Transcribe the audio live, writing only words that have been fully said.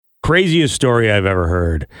craziest story I've ever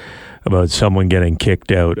heard about someone getting kicked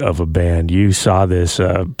out of a band. You saw this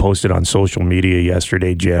posted on social media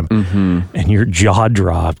yesterday, Jim, and your jaw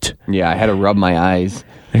dropped. Yeah, I had to rub my eyes.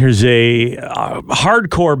 Here's a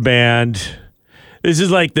hardcore band. This is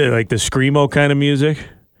like the screamo kind of music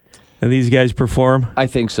that these guys perform. I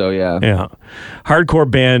think so, yeah. Yeah. Hardcore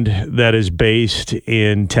band that is based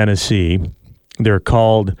in Tennessee. They're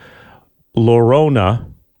called Lorona,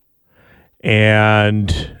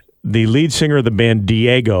 and the lead singer of the band,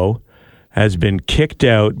 Diego, has been kicked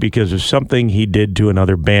out because of something he did to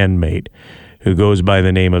another bandmate who goes by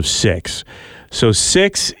the name of Six. So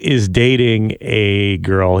Six is dating a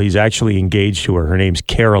girl. He's actually engaged to her. Her name's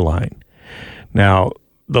Caroline. Now,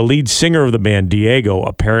 the lead singer of the band, Diego,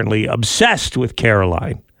 apparently obsessed with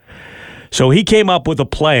Caroline. So he came up with a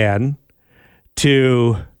plan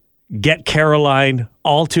to get Caroline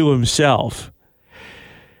all to himself.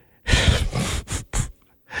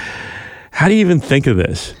 How do you even think of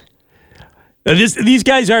this? These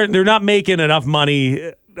guys they're not making enough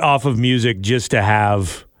money off of music just to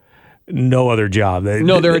have no other job.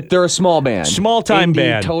 They're a small band. Small-time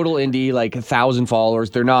band. Total indie, like 1,000 followers.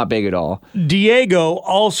 They're not big at all. Diego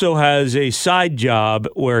also has a side job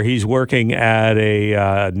where he's working at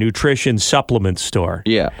a nutrition supplement store.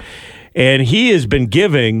 Yeah. And he has been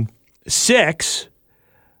giving Six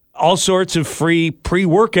all sorts of free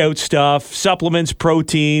pre-workout stuff, supplements,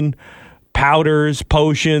 protein, powders,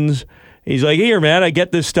 potions. He's like, here, man, I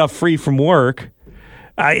get this stuff free from work.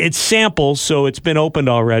 It's samples, so it's been opened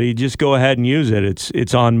already. Just go ahead and use it.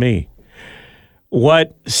 It's on me.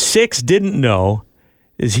 What Six didn't know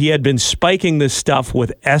is he had been spiking this stuff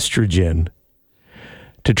with estrogen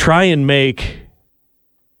to try and make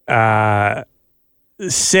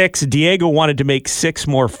Diego wanted to make Six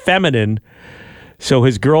more feminine, so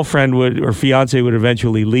his girlfriend or fiance would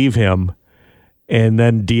eventually leave him, and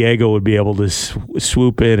then Diego would be able to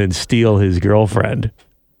swoop in and steal his girlfriend.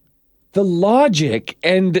 The logic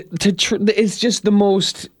it's just the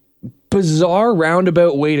most bizarre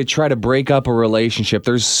roundabout way to try to break up a relationship.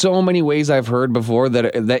 There's so many ways I've heard before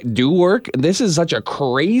that do work. This is such a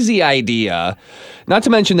crazy idea. Not to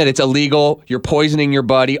mention that it's illegal, you're poisoning your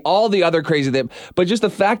buddy, all the other crazy but just the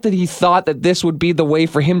fact that he thought that this would be the way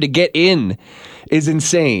for him to get in is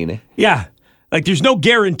insane. Yeah. Like there's no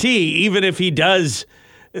guarantee, even if he does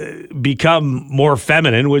become more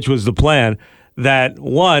feminine, which was the plan, that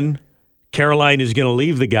one, Caroline is going to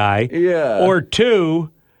leave the guy. Yeah. Or two,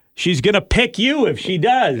 she's going to pick you if she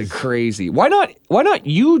does. Crazy. Why not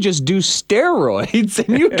you just do steroids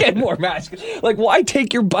and you get more masculine? Like, why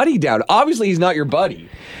take your buddy down? Obviously, he's not your buddy.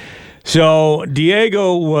 So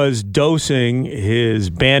Diego was dosing his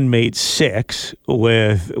bandmate Six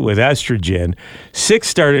with estrogen. Six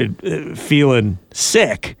started feeling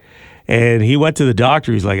sick, and he went to the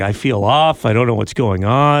doctor. He's like, I feel off. I don't know what's going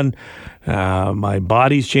on. My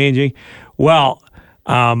body's changing. Well,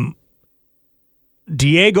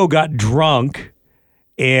 Diego got drunk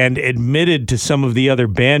and admitted to some of the other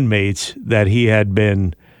bandmates that he had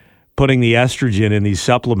been putting the estrogen in these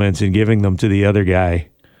supplements and giving them to the other guy.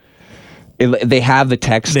 They have the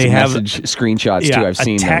text message screenshots too. I've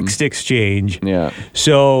seen them. Text exchange. Yeah.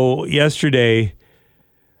 So yesterday,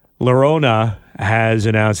 Lorona has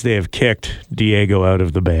announced they have kicked Diego out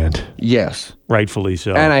of the band. Yes. Rightfully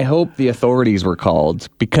so. And I hope the authorities were called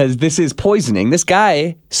because this is poisoning. This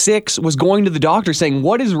guy, Six, was going to the doctor saying,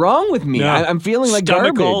 what is wrong with me? No. I'm feeling like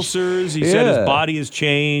Stomach garbage. ulcers. He said his body has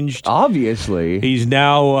changed. Obviously. He's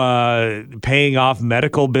now paying off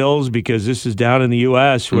medical bills because this is down in the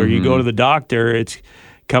U.S. where you go to the doctor, it's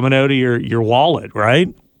coming out of your wallet,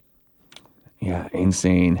 right? Yeah,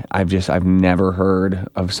 insane. I've never heard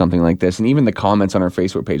of something like this. And even the comments on our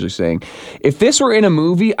Facebook page are saying, if this were in a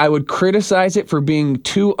movie, I would criticize it for being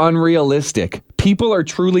too unrealistic. People are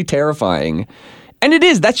truly terrifying. And it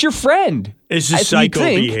is. That's your friend. It's just psycho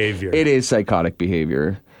behavior. It is psychotic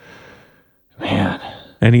behavior. Man.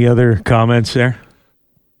 Any other comments there?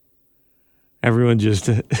 Everyone just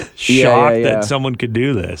shocked that someone could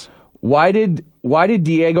do this. Why did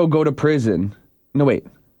Diego go to prison? No, wait.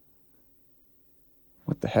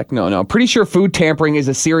 What the heck? No. Pretty sure food tampering is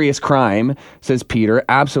a serious crime, says Peter.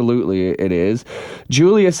 Absolutely it is.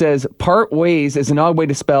 Julia says, part ways is an odd way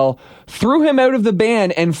to spell threw him out of the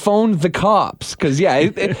band and phoned the cops. Because,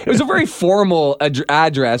 it was a very formal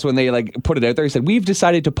address when they put it out there. He said, we've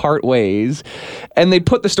decided to part ways. And they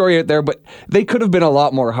put the story out there, but they could have been a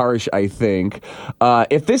lot more harsh, I think.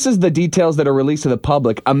 If this is the details that are released to the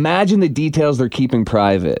public, imagine the details they're keeping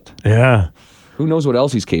private. Yeah. who knows what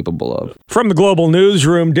else he's capable of. From the Global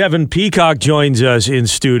Newsroom, Devin Peacock joins us in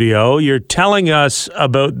studio. You're telling us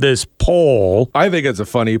about this poll. I think it's a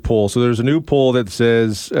funny poll. So there's a new poll that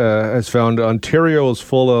says, has found Ontario is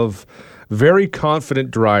full of very confident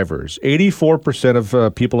drivers. 84%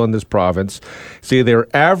 of people in this province say they're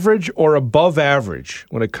average or above average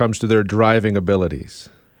when it comes to their driving abilities.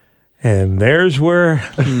 And there's wherein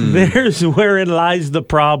lies the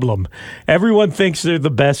problem. Everyone thinks they're the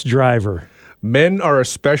best driver. Men are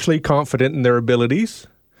especially confident in their abilities.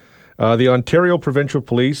 The Ontario Provincial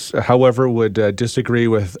Police, however, would disagree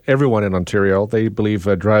with everyone in Ontario. They believe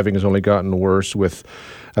driving has only gotten worse, with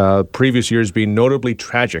previous years being notably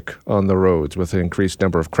tragic on the roads, with an increased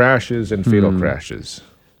number of crashes and fatal crashes.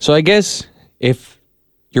 So I guess if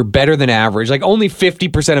you're better than average, like only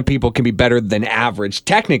 50% of people can be better than average,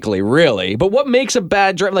 technically, really. But what makes a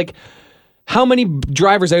bad driver? Like, how many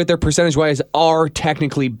drivers out there, percentage-wise, are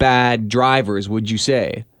technically bad drivers, would you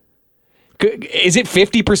say? Is it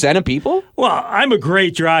 50% of people? Well, I'm a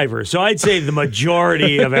great driver, so I'd say the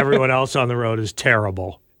majority of everyone else on the road is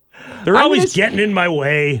terrible. They're always getting in my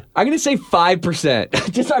way. I'm going to say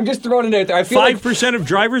 5%. I'm just throwing it out there. I feel 5% of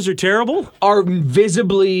drivers are terrible? Are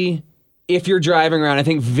visibly, if you're driving around, I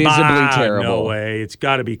think visibly terrible. No way. It's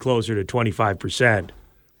got to be closer to 25%.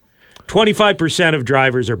 25% of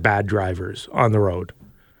drivers are bad drivers on the road,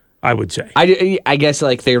 I would say. I guess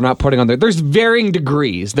like they're not putting on there's varying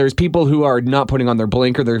degrees. There's people who are not putting on their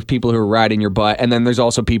blinker. There's people who are riding your butt. And then there's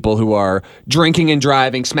also people who are drinking and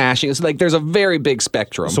driving, smashing. It's like there's a very big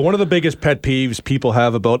spectrum. So one of the biggest pet peeves people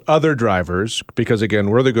have about other drivers, because again,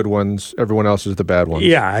 we're the good ones, everyone else is the bad ones.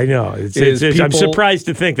 Yeah, I know. I'm surprised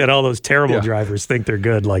to think that all those terrible drivers think they're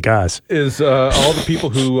good like us. Is all the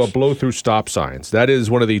people who blow through stop signs. That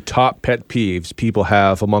is one of the top pet peeves people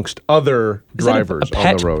have amongst other drivers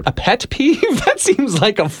on the road. A pet peeve? That seems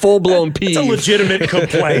like a full-blown peeve. It's a legitimate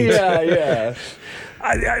complaint. Yeah.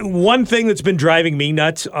 One thing that's been driving me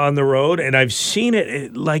nuts on the road, and I've seen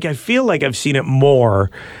it, like I feel like I've seen it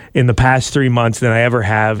more in the past 3 months than I ever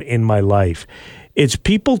have in my life. It's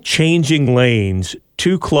people changing lanes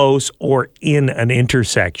too close or in an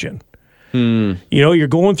intersection. You know, you're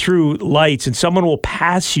going through lights and someone will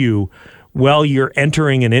pass you while you're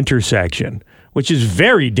entering an intersection, which is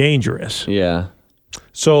very dangerous. Yeah.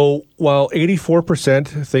 So while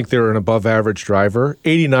 84% think they're an above average driver,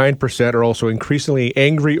 89% are also increasingly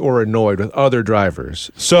angry or annoyed with other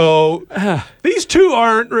drivers. So these two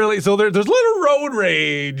aren't really, so there's little road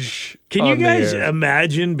rage. Can you guys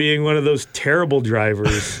imagine being one of those terrible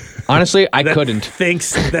drivers? Honestly, I couldn't.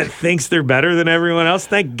 Thinks they're better than everyone else?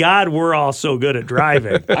 Thank God we're all so good at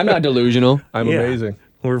driving. I'm not delusional. I'm amazing.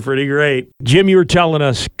 We're pretty great. Jim, you were telling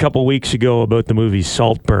us a couple weeks ago about the movie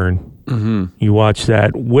Saltburn. Mm-hmm. You watched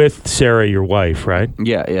that with Sarah, your wife, right?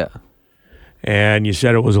 Yeah. And you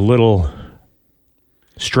said it was a little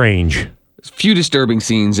strange. There's a few disturbing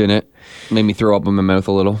scenes in it. Made me throw up in my mouth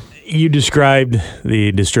a little. You described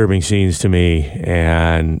the disturbing scenes to me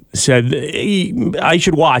and said I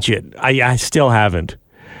should watch it. I still haven't.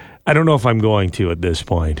 I don't know if I'm going to at this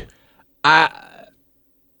point.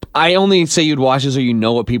 I only say you'd watch it so you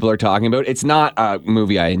know what people are talking about. It's not a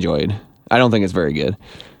movie I enjoyed. I don't think it's very good.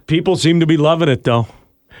 People seem to be loving it, though.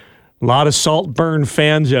 A lot of Saltburn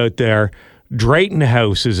fans out there. Drayton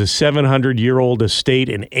House is a 700-year-old estate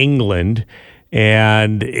in England,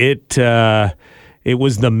 and it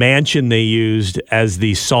was the mansion they used as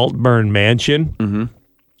the Saltburn Mansion. Mm-hmm.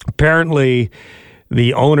 Apparently,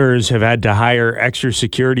 the owners have had to hire extra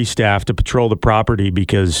security staff to patrol the property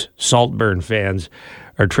because Saltburn fans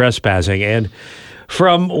are trespassing. And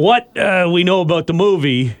from what we know about the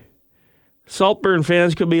movie, Saltburn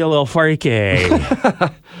fans could be a little freaky.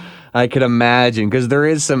 I could imagine, because there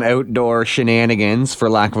is some outdoor shenanigans, for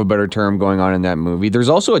lack of a better term, going on in that movie. There's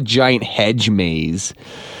also a giant hedge maze,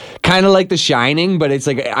 kind of like The Shining, but it's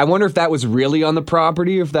like, I wonder if that was really on the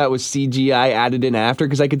property, or if that was CGI added in after,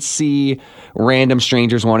 because I could see random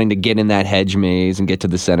strangers wanting to get in that hedge maze and get to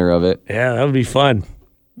the center of it. Yeah, that would be fun.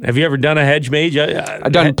 Have you ever done a hedge maze?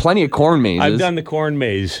 I've done plenty of corn mazes. I've done the corn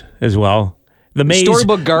maze as well. The maze,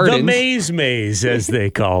 Storybook Gardens. The maze, as they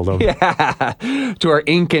called them. Yeah, to our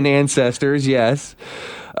Incan ancestors, yes.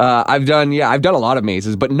 I've done a lot of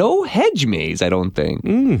mazes, but no hedge maze, I don't think.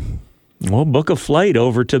 Well, book a flight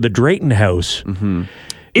over to the Drayton House. Mm-hmm.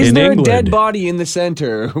 Is there a dead body in the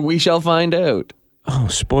center? We shall find out. Oh,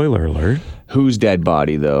 spoiler alert. Whose dead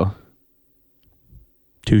body, though?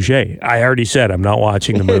 Touche. I already said I'm not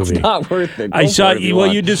watching the movie. It's not worth it.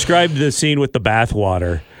 You described the scene with the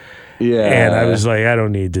bathwater. Yeah. And I was like, I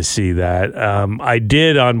don't need to see that. I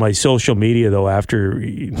did on my social media, though, after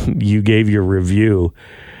you gave your review,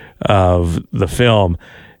 of the film,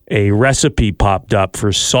 a recipe popped up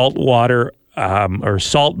for saltwater or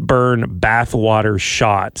Saltburn bathwater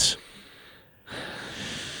shots.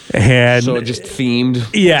 And so just themed.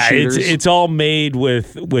 Yeah, shooters. it's all made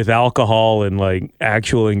with alcohol and like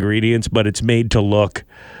actual ingredients, but it's made to look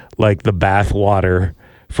like the bathwater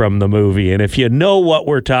from the movie. And if you know what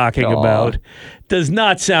we're talking about, does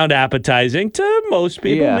not sound appetizing to most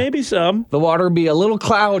people, maybe some. The water would be a little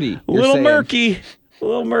cloudy. A little murky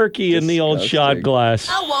in the old shot glass.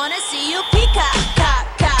 I want to see you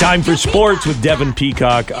peacock. Time for sports with Devin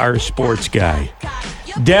Peacock, our sports guy.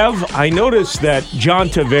 Dev, I noticed that John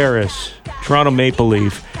Tavares, Toronto Maple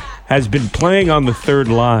Leaf, has been playing on the third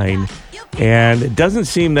line, and it doesn't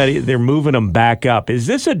seem that they're moving him back up. Is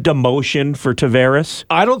this a demotion for Tavares?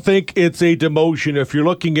 I don't think it's a demotion. If you're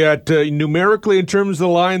looking at numerically in terms of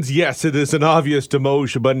the lines, yes, it is an obvious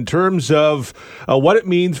demotion. But in terms of what it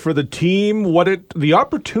means for the team, the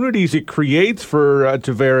opportunities it creates for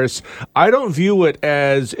Tavares, I don't view it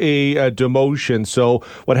as a demotion. So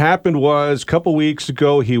what happened was a couple weeks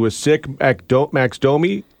ago, he was sick. Max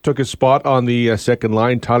Domi took his spot on the second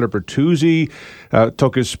line. Tyler Bertuzzi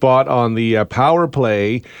took his spot on the power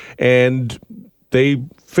play, and they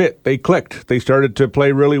fit. They clicked. They started to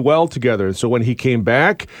play really well together. So when he came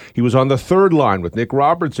back, he was on the third line with Nick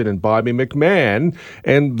Robertson and Bobby McMahon,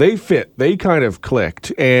 and they fit. They kind of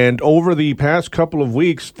clicked. And over the past couple of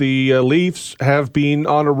weeks, the Leafs have been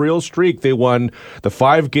on a real streak. They won the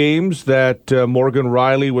 5 games that Morgan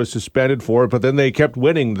Riley was suspended for, but then they kept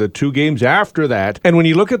winning the 2 games after that. And when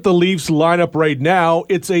you look at the Leafs lineup right now,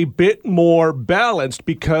 it's a bit more balanced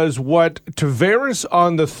because what Tavares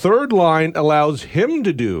on the third line allows him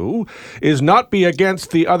to do is not be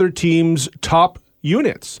against the other team's top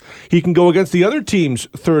units. He can go against the other team's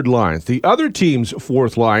third lines, the other team's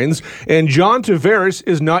fourth lines, and John Tavares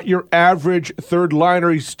is not your average third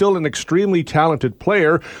liner. He's still an extremely talented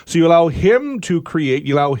player, so you allow him to create,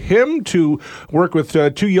 you allow him to work with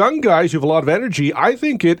 2 young guys who have a lot of energy. I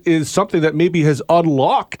think it is something that maybe has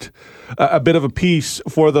unlocked a bit of a piece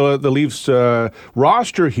for the Leafs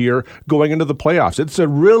roster here going into the playoffs. It's a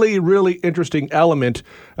really, really interesting element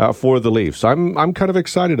for the Leafs. I'm kind of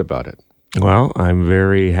excited about it. Well, I'm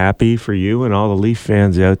very happy for you and all the Leaf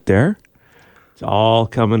fans out there. It's all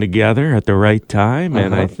coming together at the right time,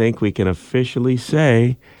 and I think we can officially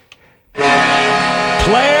say,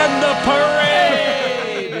 plan the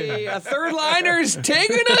parade! A third liner's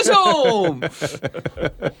taking us home!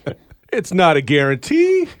 It's not a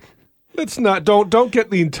guarantee. Let's not don't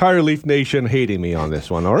get the entire Leaf Nation hating me on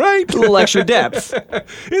this one, all right? A little extra depth.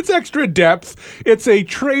 It's extra depth. It's a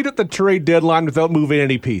trade at the trade deadline without moving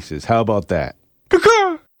any pieces. How about that?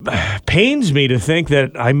 Pains me to think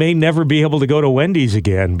that I may never be able to go to Wendy's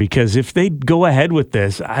again, because if they go ahead with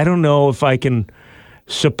this, I don't know if I can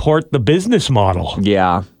support the business model.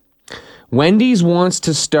 Yeah. Wendy's wants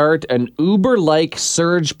to start an Uber-like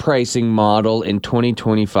surge pricing model in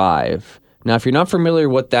 2025. Now, if you're not familiar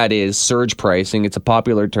with what that is, surge pricing, it's a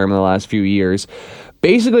popular term in the last few years.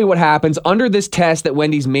 Basically what happens under this test that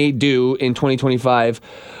Wendy's may do in 2025,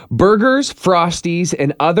 burgers, Frosties,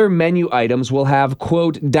 and other menu items will have,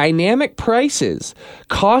 quote, dynamic prices,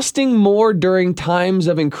 costing more during times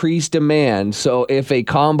of increased demand. So if a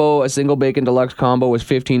single bacon deluxe combo was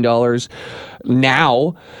 $15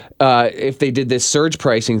 now, if they did this surge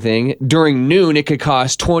pricing thing, during noon it could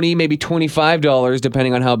cost $20, maybe $25,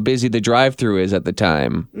 depending on how busy the drive-thru is at the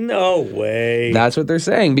time. No way. That's what they're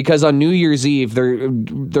saying, because on New Year's Eve, they're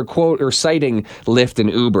quote or citing Lyft and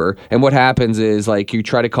Uber, and what happens is, like, you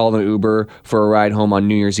try to call an Uber for a ride home on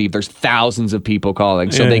New Year's Eve, there's thousands of people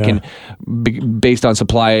calling, so they can, based on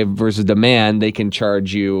supply versus demand, they can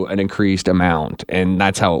charge you an increased amount, and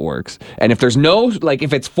that's how it works. And if there's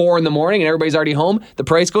if it's 4 a.m. and everybody's already home, the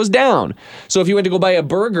price goes down. So if you went to go buy a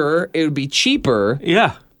burger, it would be cheaper.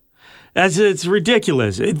 Yeah. It's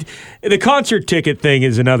ridiculous. The concert ticket thing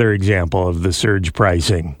is another example of the surge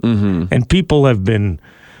pricing. Mm-hmm. And people have been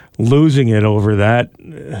losing it over that.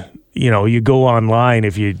 You go online,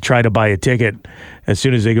 if you try to buy a ticket, as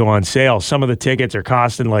soon as they go on sale, some of the tickets are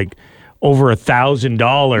costing like over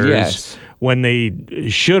 $1,000. Yes. When they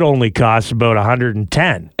should only cost about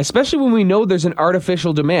 $110. Especially when we know there's an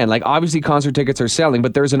artificial demand. Like, obviously concert tickets are selling,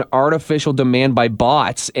 but there's an artificial demand by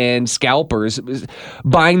bots and scalpers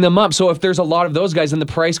buying them up. So if there's a lot of those guys, then the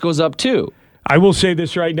price goes up too. I will say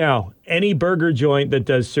this right now. Any burger joint that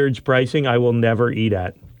does surge pricing, I will never eat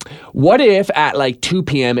at. What if at like 2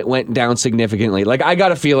 p.m. it went down significantly? Like, I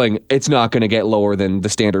got a feeling it's not going to get lower than the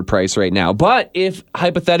standard price right now. But if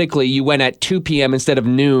hypothetically you went at 2 p.m. instead of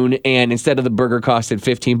noon, and instead of the burger costed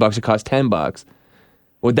 $15, it cost $10.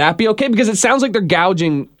 Would that be okay? Because it sounds like they're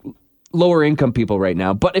gouging lower income people right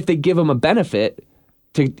now. But if they give them a benefit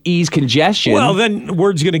to ease congestion. Well, then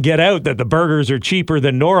word's going to get out that the burgers are cheaper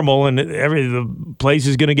than normal, and the place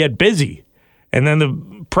is going to get busy. And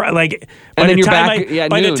then by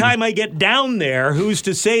the time I get down there, who's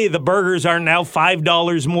to say the burgers are now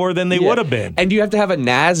 $5 more than they would have been? And you have to have a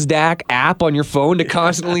NASDAQ app on your phone to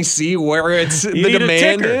constantly see where the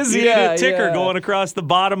demand is. You need a ticker going across the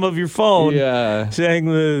bottom of your phone, saying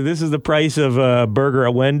this is the price of a burger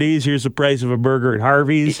at Wendy's. Here's the price of a burger at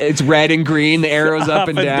Harvey's. It's red and green. The arrows up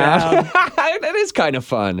and down. That is kind of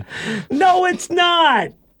fun. No, it's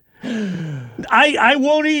not. I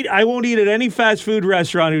won't eat at any fast food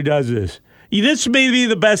restaurant who does this. This may be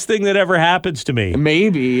the best thing that ever happens to me.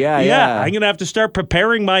 Maybe, yeah. I'm going to have to start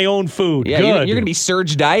preparing my own food. Yeah, you're going to be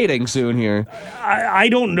surge dieting soon here. I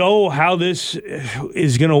don't know how this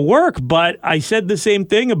is going to work, but I said the same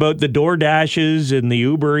thing about the DoorDashes and the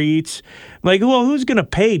Uber Eats. Like, well, who's going to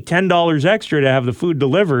pay $10 extra to have the food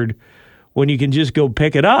delivered when you can just go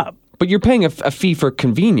pick it up? But you're paying a fee for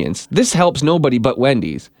convenience. This helps nobody but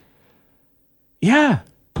Wendy's. Yeah.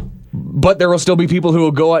 But there will still be people who will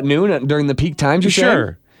go at noon during the peak times, you're saying?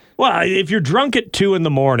 Sure. Well, if you're drunk at 2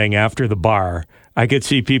 a.m. after the bar, I could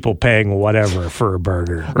see people paying whatever for a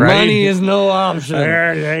burger. Right? Money is no option.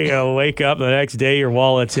 There you go. Wake up the next day, your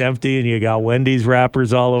wallet's empty, and you got Wendy's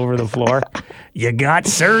wrappers all over the floor. You got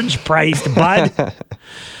surge priced, bud.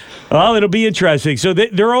 Well, it'll be interesting. So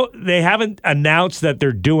they haven't announced that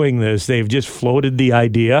they're doing this. They've just floated the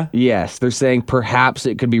idea. Yes, they're saying perhaps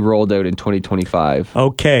it could be rolled out in 2025.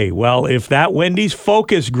 Okay, well, if that Wendy's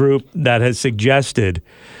focus group that has suggested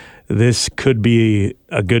this could be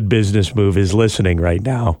a good business move is listening right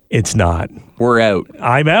now, it's not. We're out.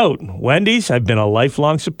 I'm out. Wendy's, I've been a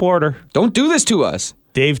lifelong supporter. Don't do this to us.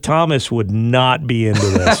 Dave Thomas would not be into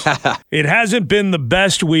this. It hasn't been the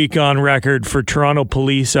best week on record for Toronto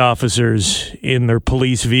police officers in their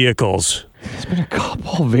police vehicles. There's been a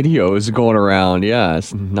couple videos going around. Yeah,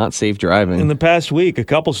 it's not safe driving. In the past week, a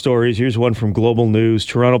couple stories. Here's one from Global News.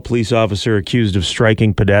 Toronto police officer accused of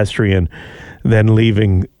striking pedestrian, then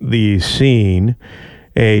leaving the scene.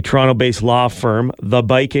 A Toronto-based law firm, The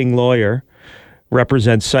Biking Lawyer,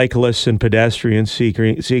 represents cyclists and pedestrians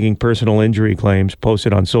seeking personal injury claims,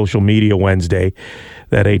 posted on social media Wednesday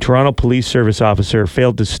that a Toronto Police Service officer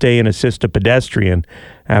failed to stay and assist a pedestrian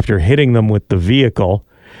after hitting them with the vehicle.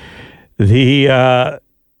 The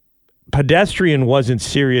pedestrian wasn't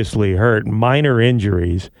seriously hurt, minor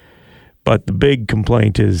injuries, but the big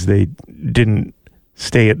complaint is they didn't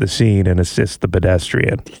stay at the scene and assist the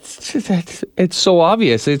pedestrian. It's so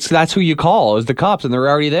obvious. That's who you call is the cops, and they're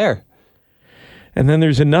already there. And then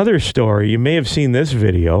there's another story. You may have seen this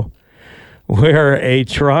video where a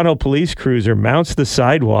Toronto police cruiser mounts the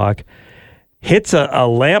sidewalk, hits a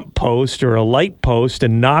lamp post or a light post,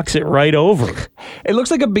 and knocks it right over. It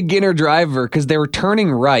looks like a beginner driver because they were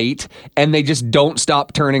turning right and they just don't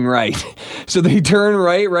stop turning right. So they turn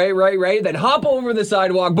right, then hop over the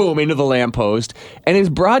sidewalk, boom, into the lamp post. And it's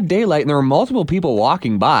broad daylight and there were multiple people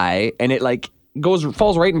walking by and it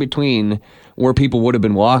falls right in between where people would have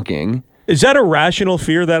been walking. Is that a rational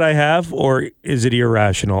fear that I have, or is it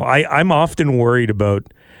irrational? I'm often worried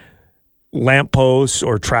about lampposts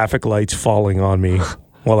or traffic lights falling on me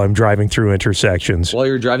while I'm driving through intersections. While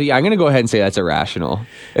you're driving, I'm going to go ahead and say that's irrational.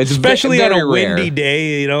 It's especially on a rare. windy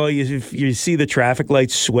day, if you see the traffic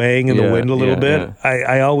lights swaying in the wind a little bit. Yeah.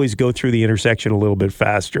 I always go through the intersection a little bit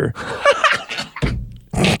faster.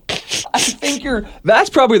 I think that's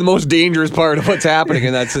probably the most dangerous part of what's happening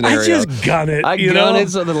in that scenario. I just gun it. I gun it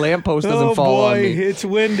so the lamppost doesn't fall on me. Oh boy, it's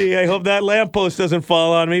windy. I hope that lamppost doesn't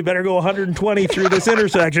fall on me. Better go 120 through this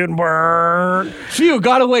intersection. Phew,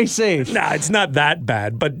 got away safe. Nah, it's not that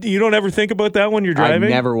bad. But you don't ever think about that when you're driving?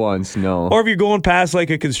 Never once, no. Or if you're going past like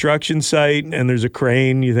a construction site and there's a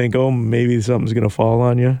crane, you think, oh, maybe something's going to fall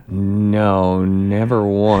on you? No, never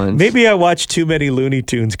once. Maybe I watched too many Looney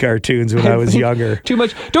Tunes cartoons when I was younger. Too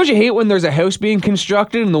much. Don't you hate when there's a house being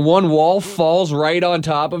constructed and the one wall falls right on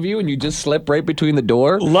top of you and you just slip right between the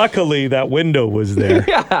door? Luckily, that window was there.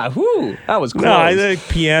 Yeah, whew, that was close. No, I think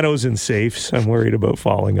pianos and safes. I'm worried about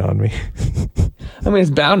falling on me. I mean,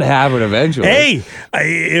 it's bound to happen eventually. Hey,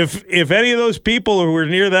 if any of those people who were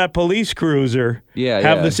near that police cruiser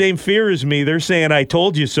have the same fear as me, they're saying, I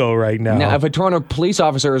told you so right now. Now, if a Toronto police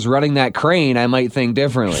officer is running that crane, I might think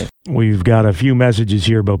differently. We've got a few messages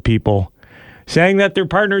here about people saying that their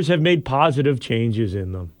partners have made positive changes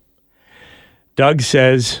in them. Doug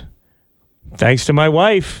says, thanks to my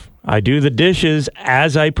wife, I do the dishes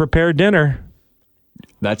as I prepare dinner.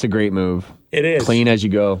 That's a great move. It is. Clean as you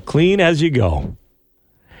go. Clean as you go.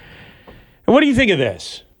 And what do you think of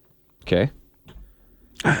this? Okay.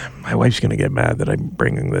 My wife's going to get mad that I'm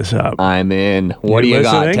bringing this up. I'm in. What do you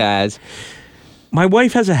got, Taz? My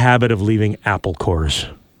wife has a habit of leaving apple cores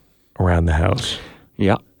around the house.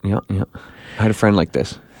 Yeah. I had a friend like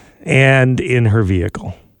this. And in her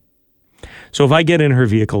vehicle. So if I get in her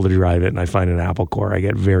vehicle to drive it and I find an apple core, I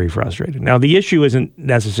get very frustrated. Now, the issue isn't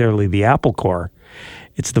necessarily the apple core.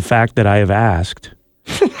 It's the fact that I have asked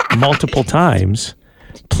multiple times,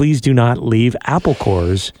 please do not leave apple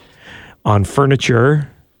cores on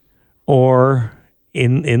furniture or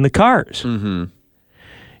in the cars. Mm-hmm.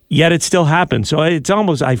 Yet it still happens. So it's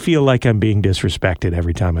almost, I feel like I'm being disrespected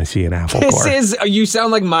every time I see an apple core. You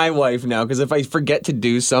sound like my wife now, because if I forget to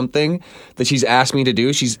do something that she's asked me to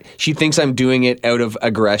do, she thinks I'm doing it out of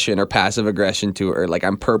aggression or passive aggression to her. Like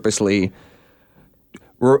I'm purposely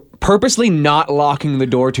not locking the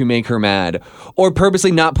door to make her mad, or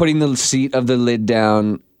purposely not putting the seat of the lid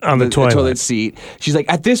down on the toilet seat. She's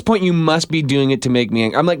like, at this point, you must be doing it to make me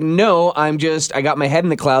angry. I'm like, no, I got my head in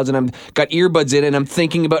the clouds and I'm got earbuds in and I'm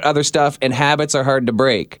thinking about other stuff, and habits are hard to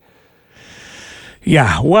break.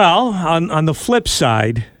 Yeah, well, on the flip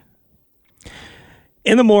side,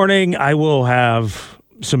 in the morning, I will have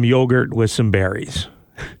some yogurt with some berries.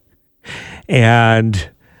 And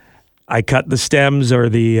I cut the stems or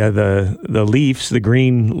the leaves, the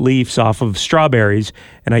green leaves off of strawberries,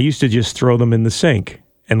 and I used to just throw them in the sink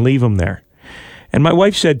and leave them there. And my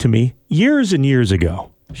wife said to me years and years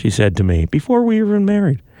ago, she said to me, before we were even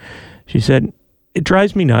married, she said, it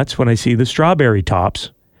drives me nuts when I see the strawberry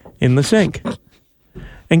tops in the sink.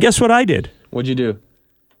 And guess what I did? What'd you do?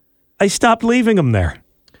 I stopped leaving them there.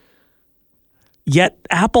 Yet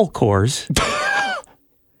apple cores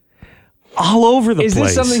all over the place. Is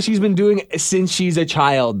this something she's been doing since she's a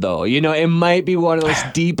child, though? You know, it might be one of those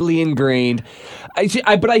deeply ingrained.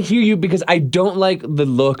 But I hear you, because I don't like the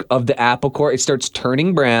look of the apple core. It starts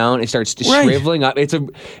turning brown. It starts shriveling up.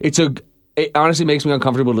 It honestly makes me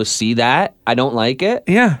uncomfortable to see that. I don't like it.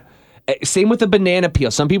 Yeah. Same with the banana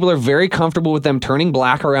peel. Some people are very comfortable with them turning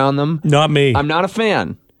black around them. Not me. I'm not a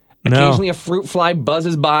fan. No. Occasionally a fruit fly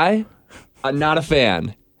buzzes by. I'm not a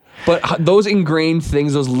fan. But those ingrained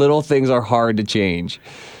things, those little things are hard to change.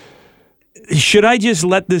 Should I just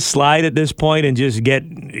let this slide at this point and just get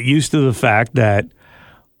used to the fact that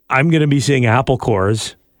I'm going to be seeing apple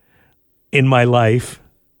cores in my life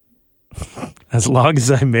as long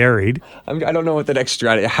as I'm married? I don't know what the next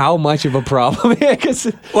strategy, how much of a problem it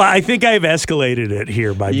is. Well, I think I've escalated it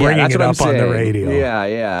here by bringing it up on the radio.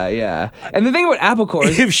 Yeah. And the thing about apple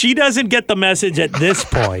cores, if she doesn't get the message at this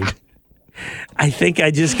point, I think I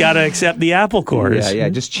just got to accept the apple cores. Yeah.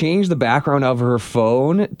 Just change the background of her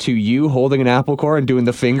phone to you holding an apple core and doing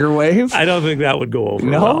the finger wave. I don't think that would go over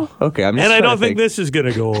well. No? Okay. And I don't think this is going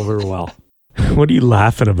to go over well. What are you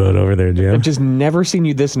laughing about over there, Jim? I've just never seen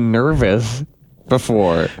you this nervous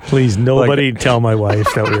before. Please, nobody tell my wife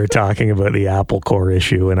that we were talking about the apple core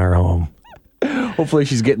issue in our home. Hopefully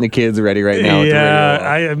she's getting the kids ready right now.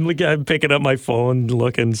 Yeah, I'm picking up my phone,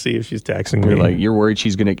 looking, see if she's texting me. You're worried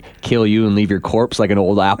she's going to kill you and leave your corpse like an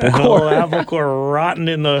old apple core. An old apple core rotting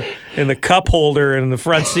in the cup holder in the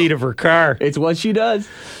front seat of her car. It's what she does.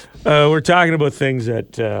 We're talking about things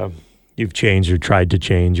that you've changed or tried to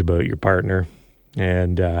change about your partner.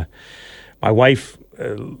 And my wife,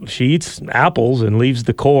 she eats apples and leaves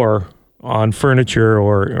the core on furniture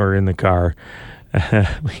or in the car.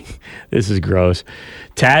 This is gross.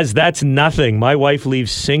 Taz, that's nothing. My wife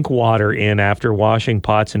leaves sink water in after washing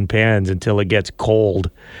pots and pans until it gets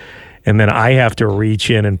cold. And then I have to reach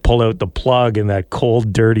in and pull out the plug in that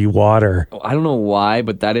cold, dirty water. I don't know why,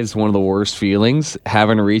 but that is one of the worst feelings,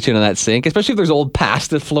 having to reach into that sink, especially if there's old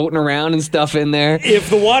pasta floating around and stuff in there. If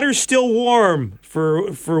the water's still warm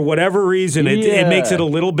for whatever reason, it makes it a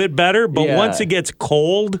little bit better. But once it gets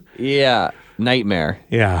cold... Yeah, nightmare.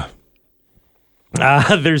 Yeah.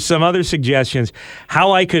 There's some other suggestions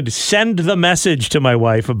how I could send the message to my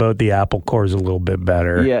wife about the apple cores a little bit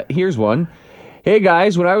better. Yeah, here's one. Hey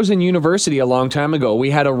guys, when I was in university a long time ago,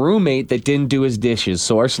 we had a roommate that didn't do his dishes.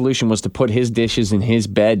 So our solution was to put his dishes in his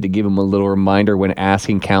bed to give him a little reminder when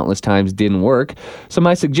asking countless times didn't work. So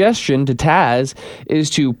my suggestion to Taz is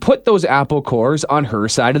to put those apple cores on her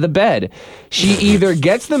side of the bed. She either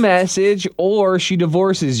gets the message or she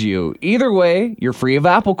divorces you. Either way, you're free of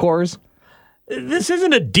apple cores. This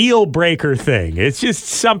isn't a deal breaker thing. It's just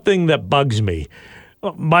something that bugs me.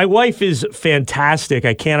 My wife is fantastic.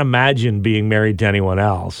 I can't imagine being married to anyone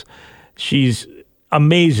else. She's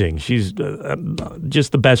amazing. She's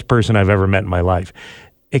just the best person I've ever met in my life.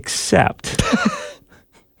 Except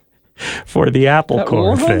for the apple core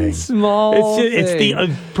one thing. small It's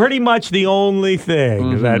the pretty much the only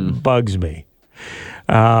thing that bugs me.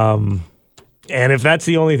 And if that's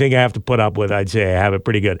the only thing I have to put up with, I'd say I have it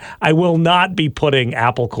pretty good. I will not be putting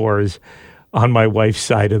apple cores on my wife's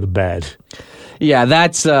side of the bed. Yeah,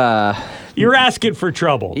 that's You're asking for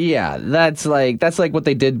trouble. yeah, that's like what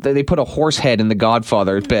they did. They put a horse head in the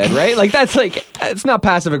Godfather bed, right? Like that's like it's not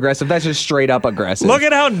passive aggressive. That's just straight up aggressive. Look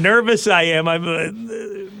at how nervous I am.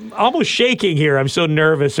 I'm almost shaking here. I'm so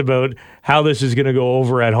nervous about how this is going to go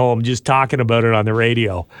over at home, just talking about it on the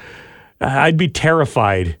radio. I'd be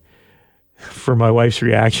terrified for my wife's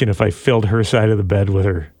reaction if I filled her side of the bed with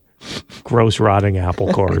her gross, rotting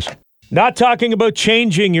apple cores. Not talking about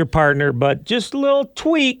changing your partner, but just a little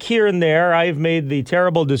tweak here and there. I've made the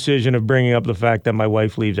terrible decision of bringing up the fact that my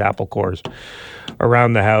wife leaves apple cores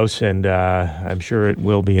around the house, and I'm sure it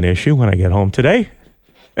will be an issue when I get home today.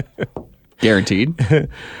 Guaranteed.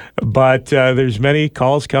 But there's many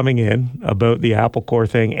calls coming in about the apple core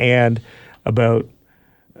thing and about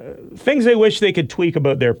things they wish they could tweak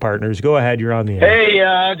about their partners. Go ahead, you're on the air. Hey,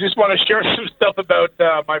 I just want to share some stuff about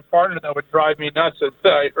my partner that would drive me nuts as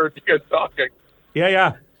I heard you guys talking.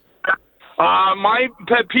 Yeah. My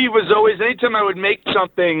pet peeve was always anytime I would make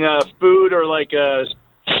something, food or like a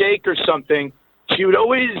shake or something, she would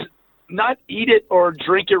always not eat it or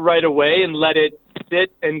drink it right away and let it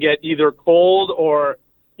sit and get either cold or,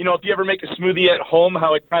 you know, if you ever make a smoothie at home,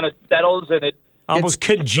 how it kind of settles and it Almost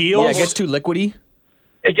congeals. Yeah, it gets too liquidy.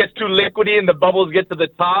 It gets too liquidy and the bubbles get to the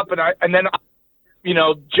top, and then you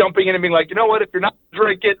know, jumping in and being like, you know what, if you're not going to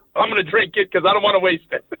drink it, I'm going to drink it because I don't want to waste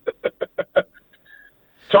it.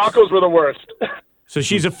 Tacos were the worst. So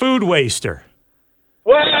she's a food waster.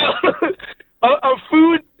 Well, a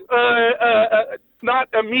food not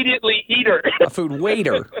immediately eater. A food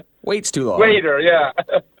waiter waits too long. Waiter, yeah.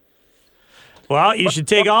 Well, you should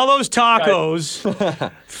take all those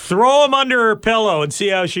tacos, throw them under her pillow, and see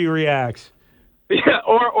how she reacts. Yeah,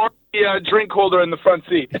 or the drink holder in the front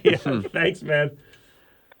seat. Yeah, thanks, man.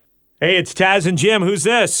 Hey, it's Taz and Jim. Who's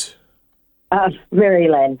this? Mary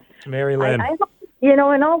Lynn. Mary Lynn. You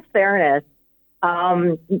know, in all fairness,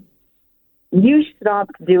 you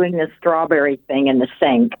stopped doing the strawberry thing in the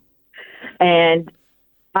sink. And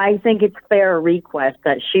I think it's fair request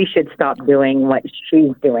that she should stop doing what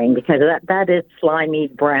she's doing because that is slimy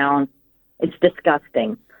brown. It's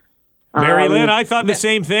disgusting. Mary Lynn, I thought the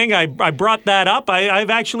same thing. I brought that up. I've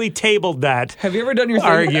actually tabled that. Have you ever done your thing,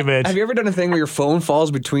 argument? Have you ever done a thing where your phone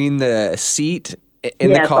falls between the seat in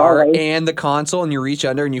the Yes, car always. and the console, and you reach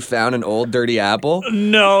under and you found an old dirty apple?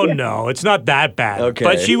 No, it's not that bad. Okay.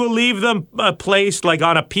 But she will leave them placed like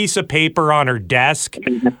on a piece of paper on her desk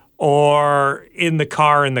or in the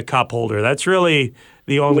car in the cup holder. That's really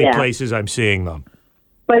the only places I'm seeing them.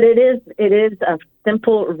 But it is a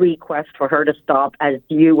simple request for her to stop as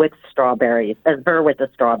her with the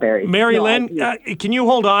strawberries. Mary Lynn, can you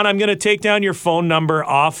hold on? I'm going to take down your phone number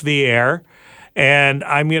off the air, and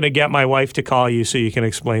I'm going to get my wife to call you so you can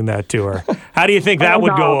explain that to her. How do you think that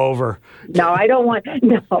would go over? No, I don't want.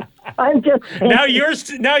 No, I'm just.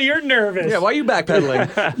 Now you're nervous. Yeah, why are you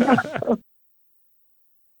backpedaling?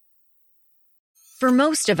 For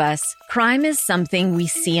most of us, crime is something we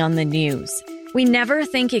see on the news. We never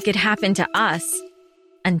think it could happen to us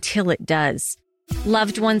until it does.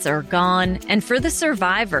 Loved ones are gone, and for the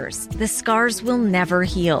survivors, the scars will never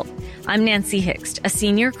heal. I'm Nancy Hixt, a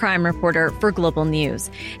senior crime reporter for Global News.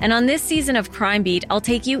 And on this season of Crime Beat, I'll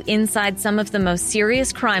take you inside some of the most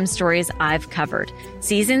serious crime stories I've covered.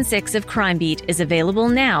 Season 6 of Crime Beat is available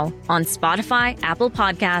now on Spotify, Apple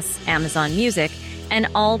Podcasts, Amazon Music, and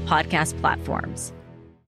all podcast platforms.